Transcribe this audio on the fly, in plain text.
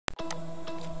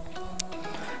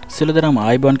සියලු දෙනාම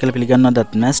ආයිබෝන් කියලා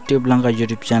පිළිගන්නවදත් මැස් ටියුබ් ලංකා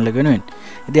YouTube channel එක වෙනුවෙන්.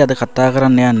 ඉතින් අද කතා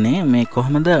කරන්න යන්නේ මේ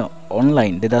කොහොමද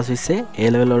online 2020 A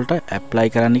level වලට apply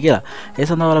කරන්න කියලා. ඒ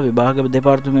සඳහා ඔයාලා විභාග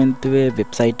දෙපාර්තමේන්තුවේ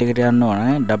website එකට යන්න ඕන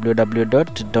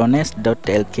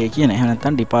www.dones.lk කියන. එහෙම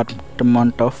නැත්නම්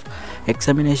Department of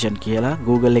Examination කියලා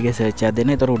Google එකේ search එකක් දෙන්න.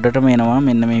 ඒතර උඩටම එනවා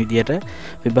මෙන්න මේ විදිහට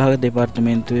විභාග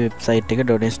දෙපාර්තමේන්තුවේ website එක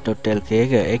dones.lk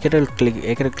එක. ඒකට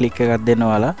click එකක් දෙන්න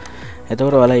ඔයාලා.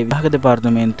 එතකොට ඔයාලා විභාග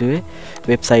දෙපාර්තමේන්තුවේ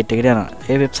වෙබ්සයිට් එකට යනවා.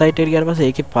 ඒ වෙබ්සයිට් එකට ගියාට පස්සේ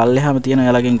ඒකේ පල්ලෙහාම තියෙන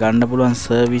ඔයාලගෙන් ගන්න පුළුවන්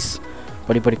සර්විස්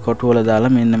පොඩි කොටු වල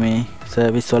දාලා මෙන්න මේ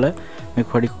සර්විස් වල මේ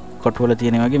පොඩි කොටු වල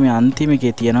තියෙන වගේ මේ අන්තිම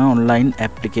එකේ තියෙනවා online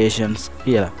applications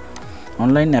කියලා.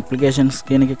 online applications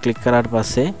කියන එක ක්ලික් කරාට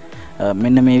පස්සේ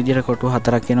මෙන්න මේ විදිහට කොටු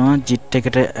හතරක් එනවා. JIT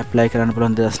එකට apply කරන්න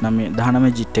පුළුවන්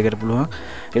 2019 JIT එකට පුළුවන්.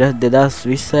 ඊට පස්සේ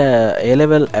 2020 A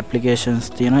level applications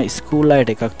තියෙනවා. school අයට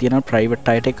එකක් තියෙනවා, private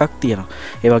අයට එකක් තියෙනවා.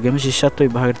 ඒ වගේම ශිෂ්‍යත්ව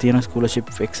විභාගයට තියෙනවා scholarship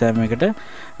exam එකට.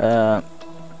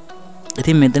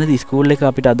 ඉතින් මෙතනදී school එක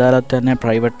අපිට අදාළත් නැහැ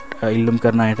private ඉල්ලුම්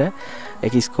කරන අයට.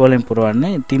 ඒක ඉස්කෝලෙන්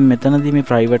පුරවන්නේ. ඉතින් මෙතනදී මේ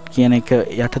private කියන එක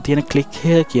යට තියෙන click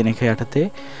here කියන එක යටතේ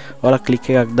ඔයාලා click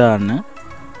එකක් දාන්න.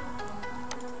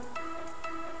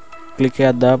 click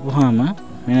එකක් දාපුවාම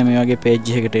මෙන්න මේ වගේ page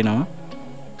එකකට එනවා.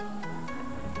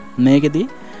 මේකෙදි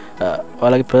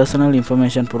ඔයාලගේ personal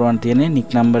information පුරවන්න තියෙන්නේ. nick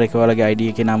number එක, ඔයාලගේ ID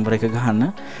එකේ number එක ගහන්න.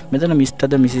 මෙතන Mr.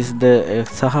 ද Mrs. ද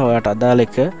සහ ඔයාලට අදාළ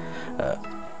එක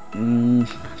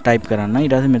type කරන්න.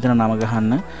 ඊට පස්සේ මෙතන නම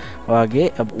ගහන්න. ඔයාගේ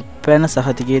උපැන්න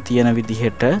සහතිකයේ තියෙන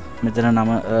විදිහට මෙතන නම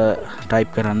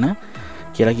type කරන්න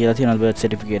කියලා තියෙනවා birth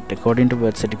certificate according to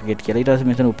birth certificate කියලා. ඊට පස්සේ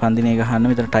මෙතන උපන්දිනය ගහන්න.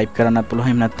 මෙතන type කරන්නත් පුළුවන්.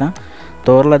 එහෙම නැත්නම්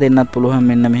තෝරලා දෙන්නත් පුළුවන්.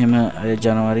 මෙන්න මෙහෙම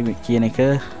ජනවාරි කියන එක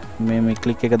මේ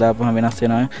ක්ලික් එක දාපුවම වෙනස්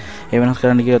වෙනවා. ඒ වෙනස්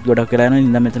කරන්න කිව්වොත් ගොඩක් වෙලා යනවා.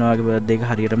 ඉතින් මෙතන ඔයාගේ බර්ත්ඩේ එක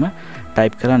හරියටම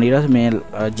ටයිප් කරන්න. ඊට පස්සේ මේල්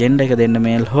ජෙන්ඩර් එක දෙන්න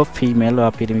මේල් හෝ ෆීමේල්.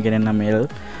 ඔයා පිරිමි කෙනෙක් නම් මේල්,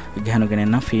 ගැහණු කෙනෙක්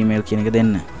නම් ෆීමේල් කියන එක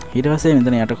දෙන්න. ඊට පස්සේ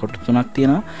මෙතන යට කොටු තුනක්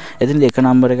තියෙනවා. එතනදී එක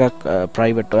නම්බර් එකක්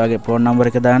ප්‍රයිවට් ඔයාගේ ෆෝන් නම්බර්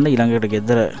එක දාන්න. ඊළඟට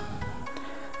ගෙදර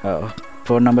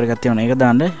ෆෝන් නම්බර් එකක් තියෙනවා. ඒක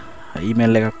දාන්න.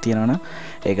 ඊමේල් එකක් තියෙනවනම්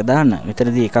ඒක දාන්න.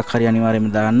 මෙතනදී එකක් හරි අනිවාර්යයෙන්ම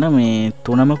දාන්න. මේ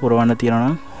තුනම පුරවන්න තියෙනවා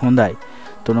නම් හොඳයි.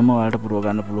 තුනම ඔයාලට පුරව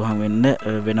ගන්න පුළුවන්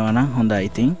වෙනවා නම් හොඳයි.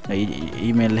 ඉතින්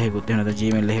ඊමේල් එකකුත් එහෙම නැත්නම්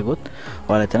Gmail එකකුත්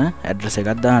ඔයාලා එතන ඇඩ්‍රස් එකක්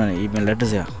දාන්න. ඊමේල්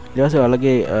ඇඩ්‍රස් එක. ඊට පස්සේ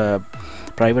ඔයාලගේ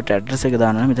ප්‍රයිවට් ඇඩ්‍රස් එක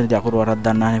දාන්න. මෙතනදී අකුරු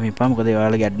වරද්දන්න නැහැ මේපා. මොකද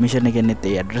ඔයාලගේ ඇඩ්මිෂන් එකේ එන්නේ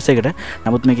ඒ ඇඩ්‍රස් එකට.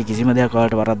 නමුත් මේකේ කිසිම දෙයක්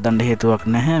ඔයාලට වරද්දන්න හේතුවක්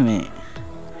නැහැ. මේ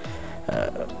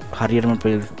හරියටම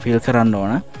ෆිල් කරන්න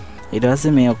ඕන. ඊට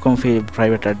පස්සේ මේ ඔක්කොම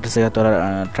ප්‍රයිවට් ඇඩ්‍රස් එකත්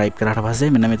ඔයාලා ටයිප් කරාට පස්සේ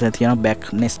මෙන්න මෙතන තියෙනවා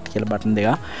back next කියලා බටන් දෙක.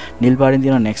 නිල් පාටින්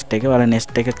තියෙනවා next එක. ඔයාලා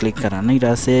next එක ක්ලික් කරන්න. ඊට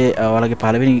පස්සේ ඔයාලගේ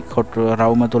පළවෙනි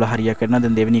රවුම තුල හරියක් වෙනවා.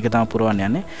 දැන් දෙවෙනි එක තමයි පුරවන්න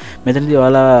යන්නේ. මෙතනදී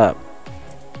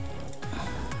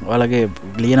ඔයාලගේ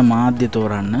ලියන මාධ්‍ය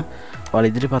තෝරන්න.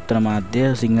 ඔයාලා ඉදිරිපත් කරන මාධ්‍ය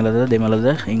සිංහලද, දෙමළද,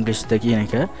 ඉංග්‍රීසිද කියන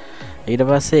එක. ඊට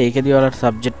පස්සේ ඒකෙදී ඔයාලට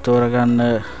subject තෝරගන්න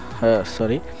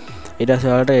ඊට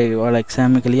පස්සේ ඔයාලා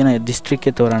exam එක ලියන district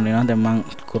එක තෝරන්න වෙනවා. දැන් මම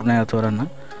කුරුණෑගල තෝරන්න.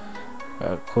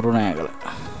 කුරුණෑගල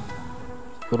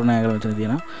මෙතන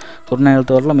තියෙනවා. කුරුණෑගල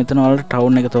තෝරලා මෙතන ඔයාලට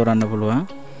town එක තෝරන්න පුළුවන්.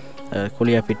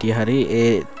 කුලියාපිටිය හරි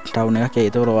ඒ town එකක්.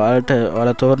 ඒතකොට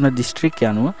ඔයාලා තෝරන district එක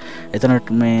අනුව එතන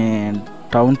මේ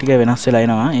town ටික වෙනස් වෙලා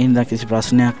එනවා. ඒ හින්දා කිසි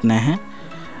ප්‍රශ්නයක් නැහැ.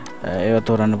 ඒව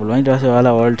තෝරන්න පුළුවන්. ඊට පස්සේ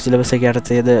ඔයාලා old syllabus එක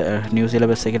යටතේද new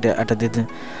syllabus එකට යටතේද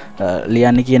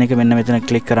ලියන්නේ කියන එක මෙන්න මෙතන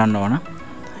click කරන්න ඕන.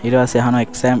 ඊට පස්සේ අහනවා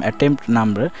exam attempt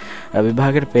number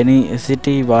විභාගයට penny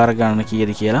city වාර ගණන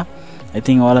කීයද කියලා.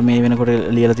 ඉතින් ඔයාලා මේ වෙනකොට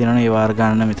ලියලා තියෙනවනේ ඒ වාර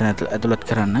ගණන මෙතන ඇතුළත්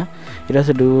කරන්න. ඊට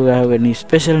පස්සේ do you have any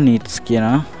special needs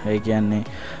කියනවා. ඒ කියන්නේ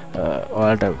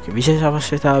ඔයාලට විශේෂ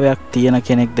අවශ්‍යතාවයක් තියෙන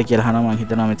කෙනෙක්ද කියලා අහනවා. මම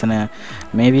හිතනවා මෙතන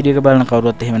මේ වීඩියෝ එක බලන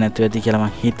කවුරුත් එහෙම නැතුව ඇති කියලා මම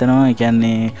හිතනවා. ඒ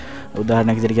කියන්නේ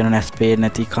උදාහරණයක් විදිහට කියනවා නැස් පේන්නේ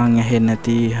නැති, කන් ඇහෙන්නේ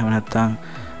නැති, එහෙම නැත්නම්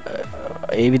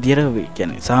ඒ විදිහට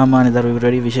කියන්නේ සාමාන්‍ය දරුවෙකුට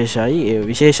වඩා විශේෂයි. ඒ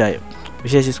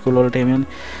විශේෂ ස්කූල් වලට එන්නේ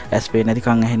ඇස් පේන්නේ නැති,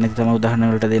 කන් ඇහෙන්නේ නැති තමයි උදාහරණ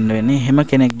වලට දෙන්න වෙන්නේ. එහෙම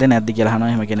කෙනෙක්ද නැද්ද කියලා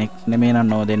අහනවා. එහෙම කෙනෙක් නෙමෙයි නම්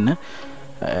නෝ දෙන්න.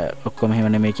 ඔක්කොම එහෙම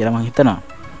නෙමෙයි කියලා මම හිතනවා.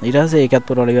 ඊට පස්සේ ඒකත්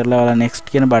පුරවලා ඉවරලා ඔයාලා next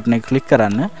කියන බටන් එක ක්ලික්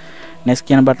කරන්න. next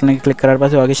කියන බටන් එක ක්ලික් කරාට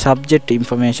පස්සේ ඔයාගේ subject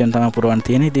information තමයි පුරවන්න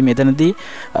තියෙන්නේ. ඉතින් මෙතනදී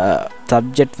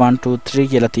subject 1 2 3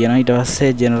 කියලා තියෙනවා. ඊට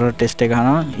පස්සේ general test එක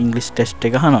අහනවා, english test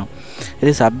එක අහනවා.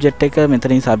 ඉතින් subject එක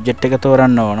මෙතනින් subject එක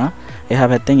තෝරන්න ඕන. එහා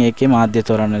පැත්තෙන් ඒකේ මාධ්‍ය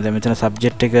තෝරන්න. දැන් මෙතන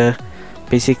subject එක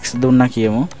physics දුන්නා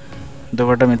කියමු.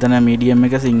 එතකොට මෙතන medium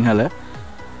එක සිංහල.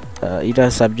 ඊට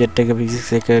subject එක physics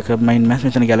එක combined maths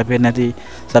මෙතන ගැලපෙන්නේ නැති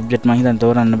subject මම හිතන්නේ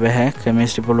තෝරන්න බෑ.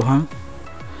 chemistry පුළුවන්.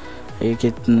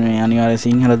 ඒකෙත් මේ අනිවාර්ය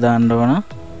සිංහල දාන්න ඕන.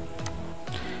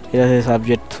 ඊට පස්සේ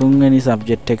subject තුන්වෙනි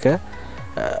subject එක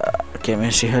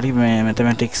chemistry හරි මේ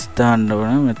mathematics දාන්න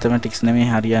ඕන. mathematics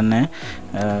නෙමෙයි හරියන්නේ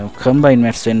නැහැ. combined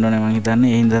maths වෙන්න ඕනේ මම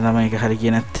හිතන්නේ. ඒ හින්දා තමයි ඒක හරි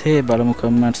කියේ නැත්තේ. බලමු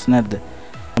combined maths නැද්ද.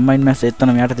 කම්බයින් මැස්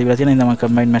එතන මෙයාට තිබිලා තියෙන ඉතින් මම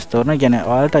කම්බයින් මැස් තෝරනවා. කියන්නේ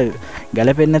ඔයාලට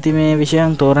ගැලපෙන්නේ නැති මේ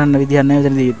විෂයන් තෝරන්න විදියක් නැහැ.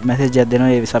 එතනදී මැසේජ් එකක් දෙනවා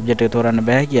මේ සබ්ජෙක්ට් එක තෝරන්න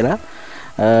බෑ කියලා.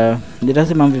 ඊට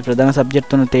පස්සේ මම ප්‍රධාන සබ්ජෙක්ට්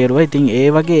තුන තේරුවා. ඉතින් ඒ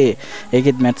වගේ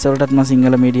ඒකෙත් මැත්ස් වලටත් මම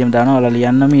සිංහල මීඩියම් දානවා. ඔයාලා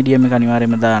ලියන්න මීඩියම් එක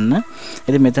අනිවාර්යයෙන්ම දාන්න.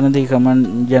 ඉතින් මෙතනදී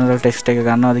කමන්ට් ජෙනරල් ටෙක්ස්ට් එක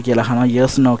ගන්නවාද කියලා අහනවා.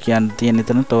 yes no කියන්න තියෙන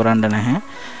එතන තෝරන්න නැහැ.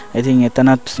 ඉතින්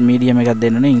එතනත් මීඩියම් එකක්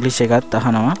දෙන්න ඕනේ. ඉංග්‍රීසි එකත්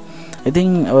අහනවා. ඉතින්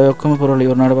ඔය ඔක්කොම පුරවලා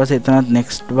ඉවරනාට පස්සේ එතනත්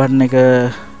next button එක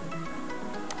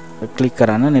ක්ලික්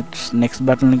කරන්න. next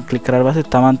button එක ක්ලික් කරාට පස්සේ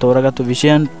Taman තෝරාගත්තු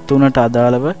විෂයන් තුනට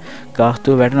අදාළව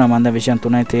ගාස්තුව වැටෙනවා. මම දැන් විෂයන්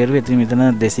 3යි තේරුවේ. ඉතින් මෙතන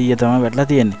 200 තමයි වැටලා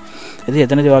තියෙන්නේ. ඉතින්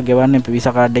එතනදී ඔයා ගෙවන්නේ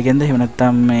visa card එකෙන්ද එහෙම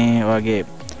නැත්නම් මේ වගේ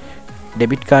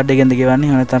debit card එකෙන්ද ගෙවන්නේ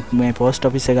එහෙම නැත්නම් මේ post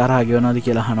office එක හරහා ගෙවනවද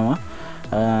කියලා අහනවා.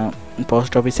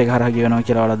 post office එක හරහා ගෙවනවා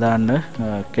කියලා ඔයාලා දාන්න.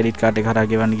 credit card එක හරහා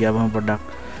ගෙවන්න ගියාම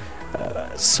පොඩ්ඩක්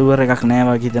සුවර් එකක් නෑ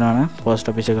වගේ හිතනවනම් post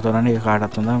office එක තෝරන්න. ඒක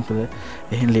කාටවත් හොඳයි. මොකද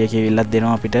එහෙන් ලියකියවිල්ලක්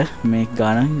දෙනවා අපිට මේ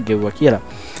ගාන ගෙවුවා කියලා.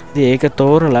 ඉතින් ඒක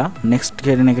තෝරලා next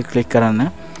කියන එක ක්ලික් කරන්න.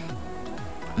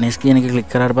 next කියන එක ක්ලික්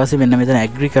කරාට පස්සේ මෙන්න මෙතන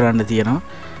agree කරන්න තියෙනවා.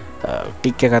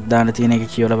 ටික් එකක් දාන්න තියෙන එක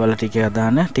කියවලා බලලා ටික් එකක්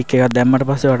දාන්න. ටික් එකක් දැම්මට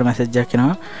පස්සේ ඔයාලට මැසේජ් එකක්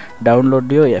එනවා.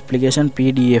 download your application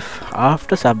PDF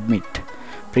after submit.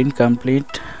 print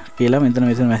complete කියලා මෙතන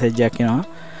මැසේජ් එකක් එනවා.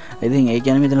 ඉතින් ඒ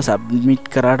කියන්නේ මෙතන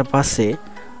submit කරාට පස්සේ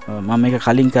මම මේක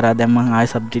කලින් කරා දැන් මම ආයෙ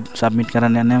සබ්මිට්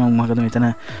කරන්න යන්නේ නැහැ. මම මොකද මෙතන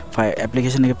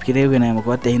ඇප්ලිකේෂන් එක පිරෙව්වේ නැහැ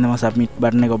මොකවත්. ඒ හින්දා මම සබ්මිට්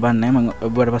බටන් එක ඔබන්නේ නැහැ. මම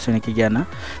ඔබුවට පස්සේ වෙන එක කියන්න.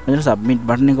 මෙතන සබ්මිට්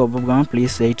බටන් එක ඔබපු ගමන්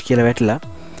please wait කියලා වැටලා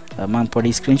මම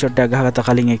පොඩි ස්ක්‍රීන්ෂොට් එකක් ගහගත්තා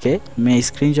කලින් එකේ. මේ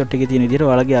ස්ක්‍රීන්ෂොට් එකේ තියෙන විදිහට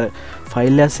ඔයාලගේ අර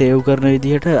ෆයිල් එක සේව් කරන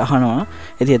විදිහට අහනවා.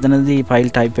 ඉතින් එතනදී ෆයිල්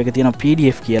ටයිප් එක තියෙනවා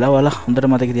PDF කියලා. ඔයාලා හොඳට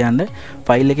මතක තියාගන්න.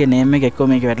 ෆයිල් එකේ නේම් එක එක්ක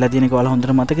මේක වැටලා තියෙන එක ඔයාලා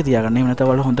හොඳට මතක තියාගන්න. එහෙම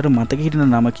නැත්නම් ඔයාලා හොඳට මතක හිටින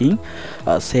නමකින්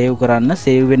සේව් කරන්න.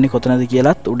 සේව් වෙන්නේ කොතනද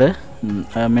කියලාත් උඩ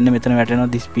මෙන්න මෙතන වැටෙනවා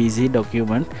this PC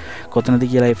document කොතනද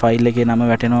කියලා ඒ ෆයිල් එකේ නම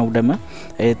වැටෙනවා උඩම.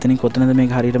 එතනින් කොතනද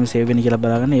මේක හරියටම සේව් වෙන්නේ කියලා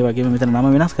බලාගන්න. ඒ වගේම මෙතන නම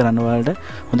වෙනස් කරන්න ඔයාලට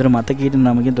හොඳට මතක හිටින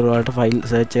නමකින් තොර ඔයාලට ෆයිල්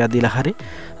සර්ච් එකක් දීලා හරි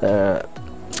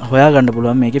හොයාගන්න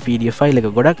පුළුවන් මේකේ PDF ෆයිල් එක.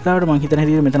 ගොඩක් ලාවට මම හිතන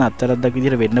හැටියට මෙතන අත්තරද්දක්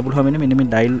විදිහට වෙන්න පුළුවන් වෙන්නේ මෙන්න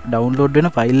මේ ඩවුන්ලෝඩ් වෙන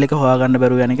ෆයිල් එක හොයාගන්න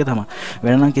බැරුව යන එක තමයි.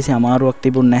 වෙන නම් කිසි අමාරුවක්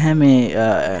තිබුණ නැහැ මේ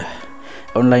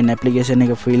online application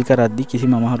එක ෆීල් කරද්දි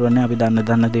කිසිම අමාරුවක් නැහැ. අපි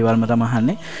දන්න දේවල්ම තමයි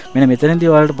අහන්නේ. මෙන්න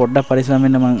මෙතනදී ඔයාලට පොඩ්ඩක් පරිස්සම්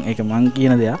වෙන්න මම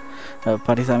කියන දෙයක්.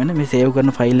 පරිස්සම් වෙන්න මේ සේව්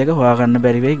කරන ෆයිල් එක හොයාගන්න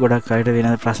බැරි වෙයි. ගොඩක් අයට වෙන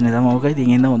ප්‍රශ්නේ තමයි ඕකයි.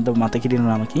 ඉතින් එහෙනම් හොඳ මතක හිටින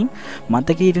නමකින්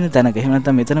මතක හිටින තැනක එහෙම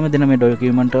නැත්නම් මෙතනම දෙන මේ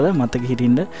ඩොකියුමන්ට් වල මතක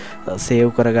හිටින්න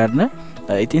සේව් කරගන්න.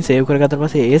 ඉතින් සේව් කරගත්තට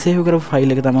පස්සේ ඒ සේව් කරපු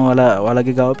ෆයිල් එක තමයි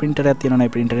ඔයාලගේ ගාව printer එකක් තියෙනවා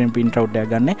නේ. printer එකෙන් print out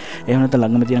එකක් ගන්න. එහෙම නැත්නම්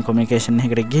ළඟම තියෙන communication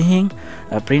එකකට ගිහින්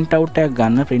print out එකක්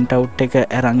ගන්න. print out එක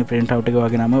අරන් print out එක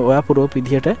වගේ නම ඔයා පුරෝප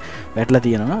විදිහට වැටලා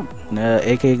තියෙනවා.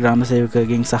 ඒකේ ග්‍රාම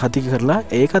සේවකගෙන් සහතික කරලා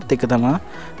ඒකත් එක තමයි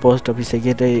post office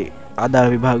එකේට ආදාළ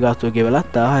විභාග ගාස්තුව ගෙවලා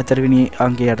 14 වෙනි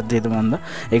අංකය යටතේ තමන්ද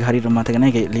ඒක හරියට මතක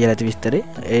නැහැ. ඒක ලියලා ඇති විස්තරේ.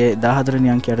 ඒ 14 වෙනි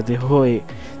අංකය යටතේ හෝ ඒ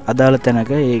අදාළ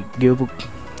තැනක ඒ ගෙවපු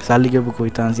සල්ලි ගෙවපු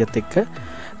කුයිතාංශයත් එක්ක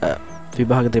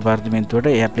විභාග දෙපාර්තමේන්තුවට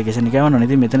ඒ ඇප්ලිකේෂන් එක යවන්න ඕනේ.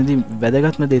 ඉතින් මෙතනදී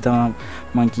වැදගත්ම දේ තමයි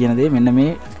මම කියන දේ මෙන්න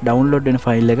මේ ඩවුන්ලෝඩ් වෙන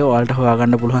ෆයිල් එක ඔයාලට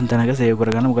හොයාගන්න පුළුවන් තැනක සේව්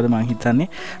කරගන්න. මොකද මම හිතන්නේ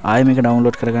ආයෙ මේක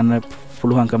ඩවුන්ලෝඩ් කරගන්න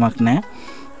පුළුවන් කමක් නැහැ.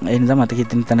 ඒ නිසා මතක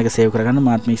හිටින තැනක සේව් කරගන්න.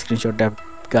 මාත් මේ ස්ක්‍රීන්ෂොට් එකක්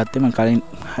ගත්තේ මම කලින්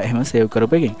එහෙම සේව්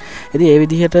කරපු එකෙන්. ඉතින් ඒ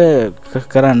විදිහට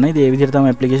කරන්න. ඉතින් ඒ විදිහට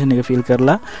තමයි ඇප්ලිකේෂන් එක ෆිල්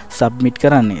කරලා සබ්මිට්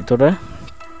කරන්නේ. එතකොට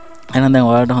එහෙනම් දැන්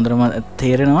ඔයාලට හොඳටම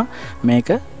තේරෙනවා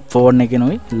මේක ෆෝන්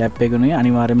එකෙනුයි ලැප් එකෙනුයි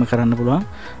අනිවාර්යයෙන්ම කරන්න පුළුවන්.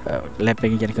 ලැප්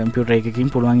එකකින් කියන්නේ කම්පියුටර් එකකින්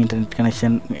පුළුවන් ඉන්ටර්නෙට්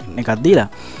කනෙක්ෂන් එකක් දීලා.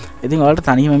 ඉතින් ඔයාලට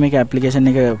තනියම මේක ඇප්ලිකේෂන්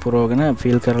එක පුරවගෙන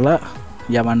ෆිල් කරලා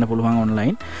යවන්න පුළුවන්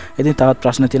ඔන්ලයින්. ඉතින් තවත්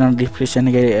ප්‍රශ්න තියෙනවා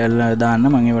ඩිස්ක්‍රිප්ෂන් එකේ දාන්න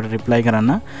මම ඒවට රිප්ලයි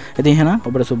කරන්න. ඉතින් එහෙනම්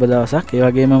ඔබට සුබ දවසක්. ඒ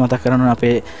වගේම මතක් කරගන්න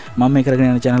අපේ මම මේ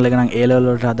කරගෙන යන channel එක නම් A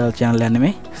level වලට අදාළ channel එකක්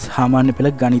නෙමෙයි. සාමාන්‍ය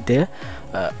පෙළ ගණිතය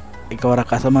එකවරක්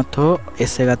අසමත් හෝ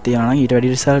S එකක් තියෙනවා නම් ඊට වැඩි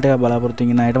රිසල්ට් එකක් බලාපොරොත්තු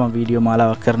වෙන අයට මම වීඩියෝ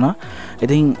මාලාවක් කරනවා.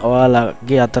 ඉතින්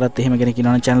ඔයාලගේ අතරත් එහෙම කෙනෙක්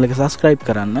ඉන්නවා නම් channel එක subscribe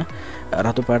කරන්න.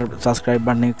 රතු පාට subscribe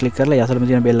button එක click කරලා යසලම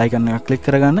තියෙන bell icon එක click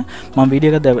කරගන්න. මම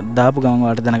වීඩියෝ එක දාපු ගමන්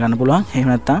ඔයාලට දැනගන්න පුළුවන්. එහෙම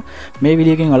නැත්නම් මේ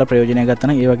වීඩියෝ එකෙන් ඔයාලා ප්‍රයෝජනයක් ගත්තා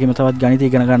නම් ඒ වගේම තවත්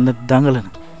ගණිතය ඉගෙන ගන්න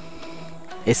දඟලන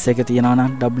S එක තියෙනවා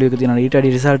නම් W එක තියෙනවා ඊට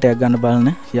වැඩි රිසල්ට් එකක් ගන්න බලන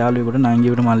යාළුවෙකුට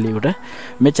නංගියෙකුට මල්ලියෙකුට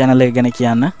මේ channel එක ගැන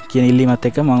කියන්න කියන ඉල්ලීමත්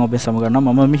එක්ක මම ඔබෙන් සමු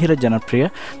ගන්නවා. මම මිහිර ජනප්‍රිය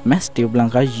මැස් ටියුබ්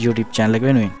ලංකා YouTube channel එක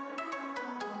වෙනුවෙන්